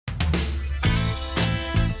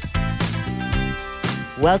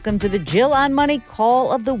Welcome to the Jill on Money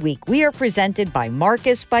Call of the Week. We are presented by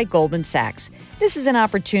Marcus by Goldman Sachs. This is an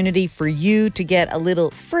opportunity for you to get a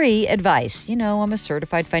little free advice. You know, I'm a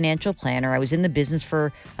certified financial planner. I was in the business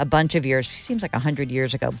for a bunch of years. Seems like 100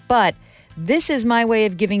 years ago. But this is my way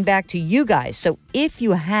of giving back to you guys. So if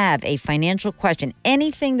you have a financial question,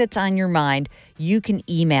 anything that's on your mind, you can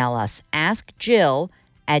email us. Ask Jill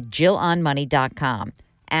at JillOnMoney.com.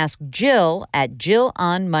 Ask Jill at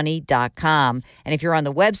JillOnMoney.com. And if you're on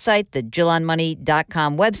the website, the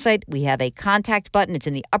JillOnMoney.com website, we have a contact button. It's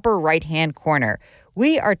in the upper right-hand corner.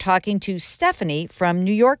 We are talking to Stephanie from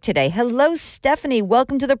New York today. Hello, Stephanie.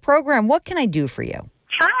 Welcome to the program. What can I do for you?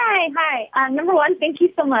 Hi. Number one, thank you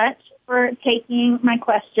so much for taking my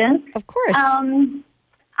question. Of course. I,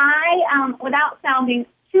 without sounding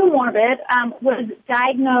too morbid, was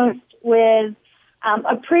diagnosed with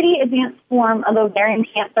a pretty advanced form of ovarian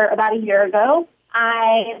cancer about a year ago.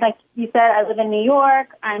 Like you said, I live in New York.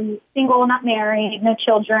 I'm single, not married, no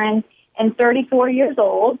children, and 34 years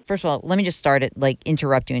old. First of all, let me just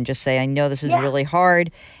interrupt you and just say I know this is really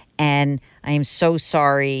hard, and I am so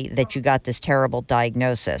sorry that you got this terrible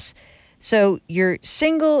diagnosis. So you're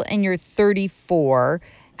single and you're 34.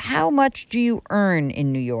 How much do you earn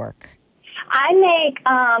in New York? I make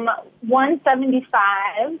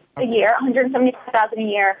 $175 a year, $175,000 a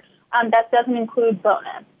year. That doesn't include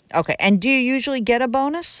bonus. Okay, and do you usually get a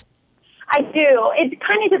bonus? I do. It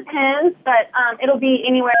kind of depends, but it'll be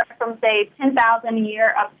anywhere from say $10,000 a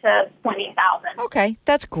year up to $20,000. Okay,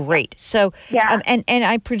 that's great. So, and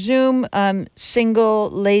I presume single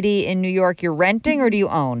lady in New York, you're renting or do you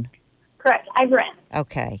own? Correct. I rent.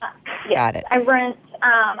 Okay, yes, got it. I rent.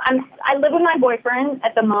 I live with my boyfriend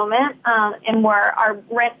at the moment, and our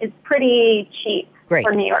rent is pretty cheap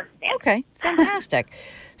for New York standards. Okay, fantastic.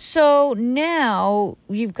 So now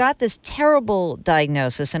you've got this terrible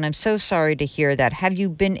diagnosis, and I'm so sorry to hear that. Have you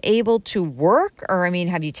been able to work, or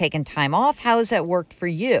have you taken time off? How has that worked for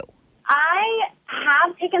you? I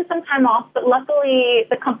have taken some time off, but luckily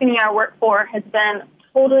the company I work for has been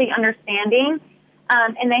totally understanding,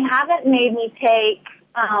 and they haven't made me take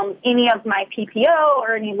any of my PPO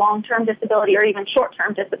or any long-term disability or even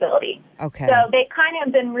short-term disability. Okay. So they kind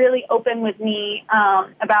of been really open with me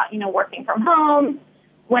about, working from home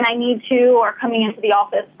when I need to or coming into the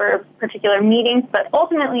office for particular meetings. But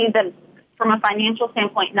ultimately, from a financial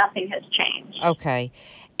standpoint, nothing has changed. Okay.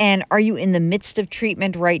 And are you in the midst of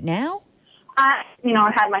treatment right now? I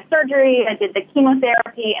had my surgery, I did the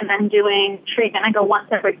chemotherapy, and then doing treatment. I go once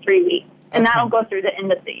every 3 weeks, and that'll go through the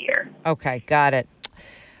end of the year. Okay, got it.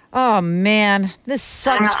 Oh, man, this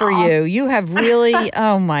sucks for you. You have really,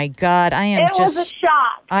 oh, my God. It was a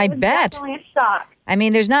shock. I bet. Definitely a shock.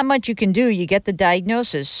 There's not much you can do. You get the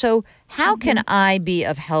diagnosis. So how can I be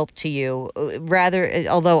of help to you?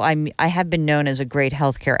 Although I have been known as a great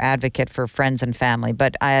healthcare advocate for friends and family,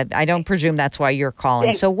 but I don't presume that's why you're calling.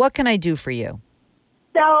 Thanks. So what can I do for you?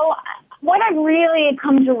 So what I've really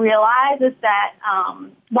come to realize is that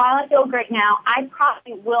while I feel great now, I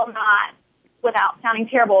probably will not, without sounding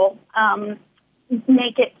terrible,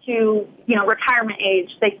 make it to, retirement age,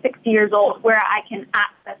 say 60 years old, where I can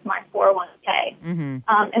access my 401k. Mm-hmm.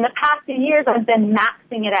 In the past few years, I've been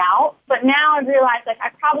maxing it out, but now I've realized, I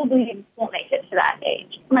probably won't make it to that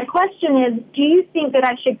age. My question is, do you think that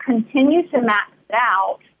I should continue to max it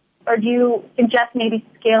out, or do you suggest maybe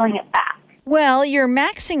scaling it back? Well, you're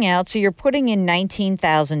maxing out, so you're putting in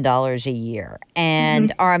 $19,000 a year.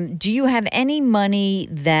 And do you have any money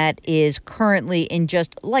that is currently in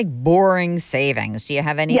just boring savings? Do you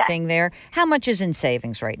have anything there? How much is in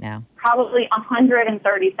savings right now? Probably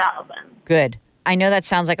 $130,000. Good. I know that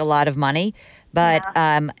sounds like a lot of money, but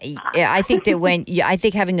I think that I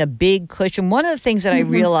think having a big cushion, one of the things that I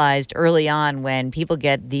realized early on when people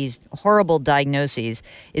get these horrible diagnoses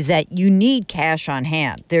is that you need cash on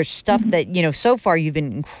hand. There's stuff that, so far you've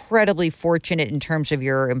been incredibly fortunate in terms of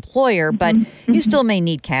your employer, but you still may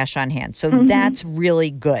need cash on hand. So that's really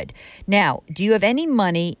good. Now, do you have any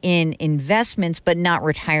money in investments but not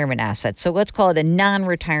retirement assets? So let's call it a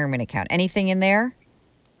non-retirement account. Anything in there?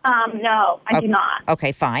 No, I do not.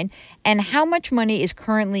 Okay, fine. And how much money is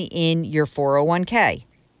currently in your 401k?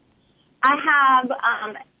 I have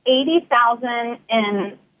 $80,000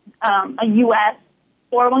 in a U.S.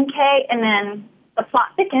 401k, and then the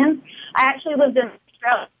plot thickens. I actually lived in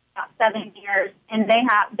Australia for about 7 years, and they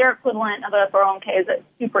have their equivalent of a 401k is a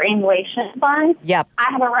superannuation fund. Yep. I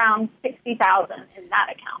have around $60,000 in that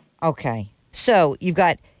account. Okay. So you've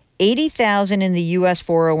got $80,000 in the U.S.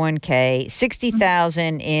 401k,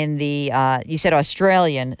 $60,000 in the, you said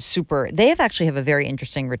Australian super. They actually have a very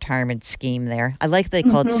interesting retirement scheme there. I like that they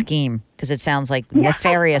call it scheme because it sounds like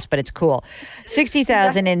nefarious, but it's cool.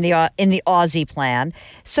 $60,000 in the Aussie plan.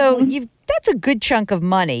 So that's a good chunk of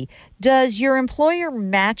money. Does your employer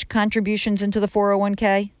match contributions into the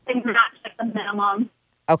 401k? They match at the minimum.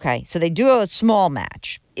 Okay, so they do a small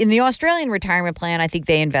match. In the Australian retirement plan, I think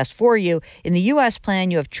they invest for you. In the U.S. plan,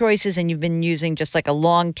 you have choices, and you've been using just like a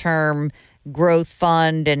long-term growth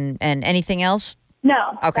fund and anything else?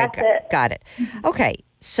 No, okay, that's it. Got it. Okay,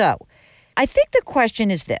 so I think the question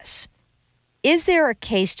is this. Is there a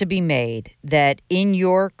case to be made that in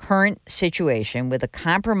your current situation with a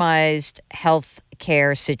compromised health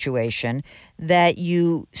care situation that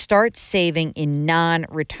you start saving in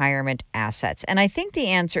non-retirement assets? And I think the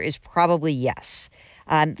answer is probably yes.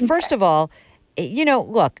 First of all,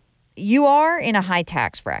 look, you are in a high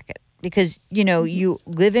tax bracket because, you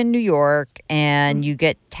live in New York and you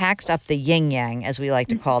get taxed up the yin-yang, as we like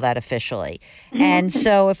to call that officially. And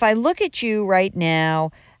so if I look at you right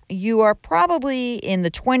now, you are probably in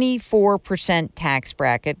the 24% tax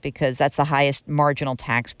bracket because that's the highest marginal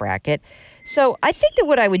tax bracket. So I think that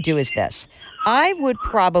what I would do is this. I would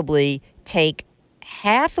probably take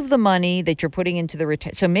half of the money that you're putting into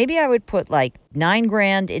the so maybe I would put like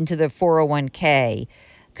 $9,000 into the 401k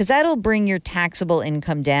because that'll bring your taxable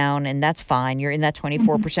income down, and that's fine. You're in that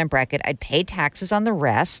 24% bracket. I'd pay taxes on the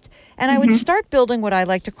rest, and I would start building what I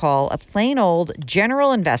like to call a plain old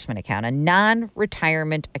general investment account, a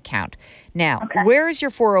non-retirement account. Now, where is your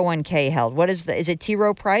 401k held? Is it T.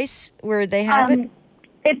 Rowe Price where they have it?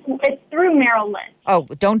 It's through Merrill Lynch. Oh,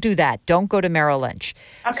 don't do that. Don't go to Merrill Lynch.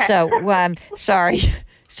 Okay. So, sorry.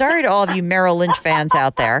 Sorry to all of you Merrill Lynch fans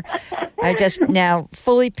out there. I just now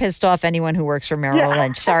fully pissed off anyone who works for Merrill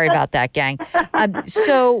Lynch. Sorry about that, gang.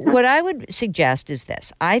 So what I would suggest is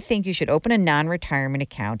this. I think you should open a non-retirement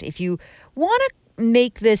account. If you want to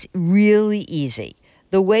make this really easy,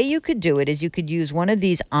 the way you could do it is you could use one of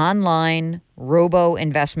these online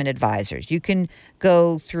robo-investment advisors. You can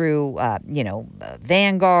go through,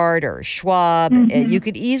 Vanguard or Schwab. You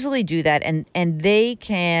could easily do that, and they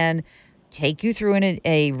can take you through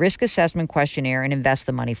a risk assessment questionnaire and invest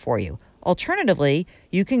the money for you. Alternatively,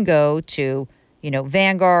 you can go to,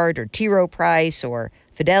 Vanguard or T. Rowe Price or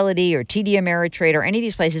Fidelity or TD Ameritrade or any of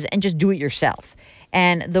these places and just do it yourself.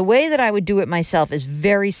 And the way that I would do it myself is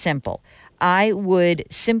very simple. I would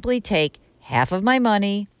simply take half of my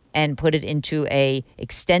money and put it into a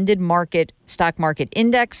extended market stock market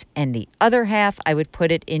index, and the other half I would put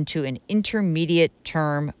it into an intermediate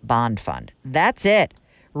term bond fund. That's it.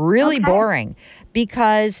 Really boring,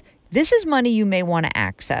 because this is money you may want to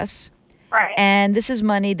access. Right. And this is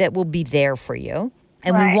money that will be there for you.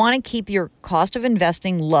 And we want to keep your cost of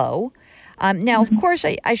investing low. Now, of course,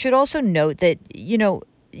 I should also note that,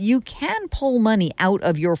 you can pull money out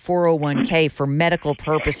of your 401k for medical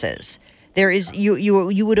purposes. There is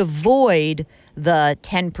you would avoid the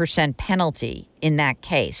 10% penalty in that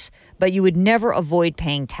case, but you would never avoid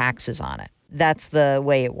paying taxes on it. That's the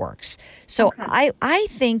way it works. So I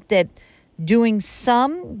think that being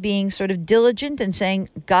sort of diligent and saying,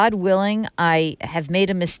 God willing, I have made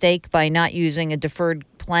a mistake by not using a deferred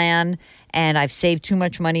plan and I've saved too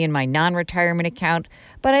much money in my non-retirement account.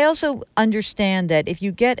 But I also understand that if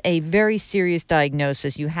you get a very serious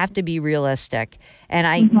diagnosis, you have to be realistic. And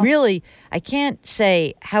I can't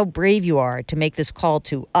say how brave you are to make this call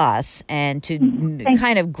to us and to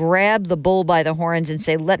kind of grab the bull by the horns and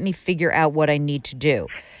say, let me figure out what I need to do.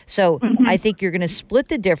 So I think you're going to split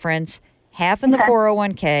the difference, half in the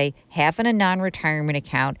 401k, half in a non-retirement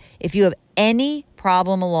account. If you have any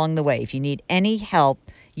problem along the way, if you need any help,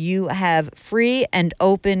 you have free and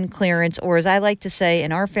open clearance, or as I like to say,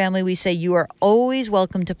 in our family, we say you are always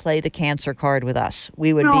welcome to play the cancer card with us.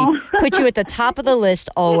 We would put you at the top of the list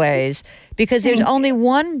always, because there's only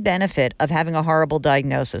one benefit of having a horrible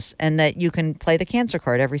diagnosis, and that you can play the cancer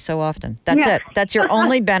card every so often. That's it. That's your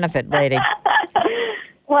only benefit, lady.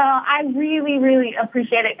 Well, I really, really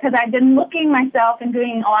appreciate it, because I've been looking myself and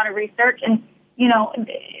doing a lot of research, and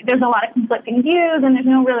there's a lot of conflicting views, and there's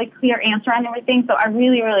no really clear answer on everything. So I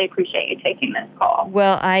really, really appreciate you taking this call.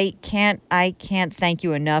 Well, I can't thank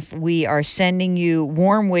you enough. We are sending you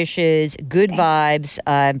warm wishes, good vibes.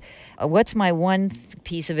 What's my one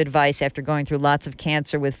piece of advice after going through lots of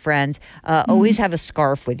cancer with friends? Always have a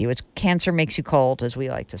scarf with you. Cancer makes you cold, as we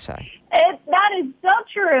like to say. That is so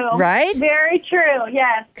true. Right? Very true.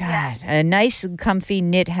 Yes. God, yes. a nice, comfy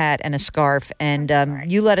knit hat and a scarf. And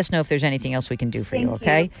you let us know if there's anything else we can do for you,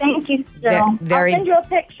 okay? Thank you, Jill. I'll send you a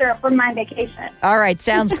picture from my vacation. All right.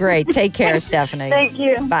 Sounds great. Take care, Stephanie. Thank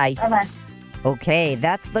you. Bye. Bye-bye. Okay,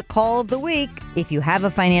 that's the call of the week. If you have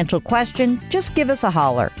a financial question, just give us a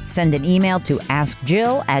holler. Send an email to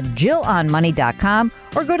askjill@jillonmoney.com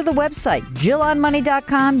or go to the website,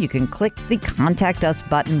 jillonmoney.com. You can click the Contact Us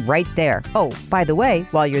button right there. Oh, by the way,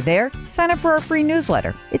 while you're there, sign up for our free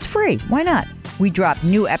newsletter. It's free. Why not? We drop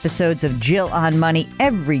new episodes of Jill on Money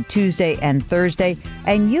every Tuesday and Thursday,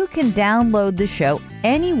 and you can download the show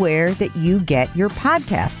anywhere that you get your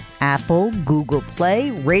podcasts. Apple, Google Play,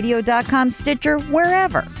 radio.com, Stitcher,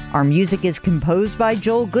 wherever. Our music is composed by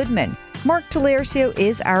Joel Goodman. Mark Talercio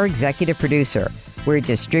is our executive producer. We're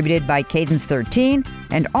distributed by Cadence 13,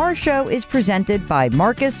 and our show is presented by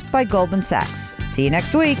Marcus by Goldman Sachs. See you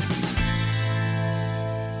next week.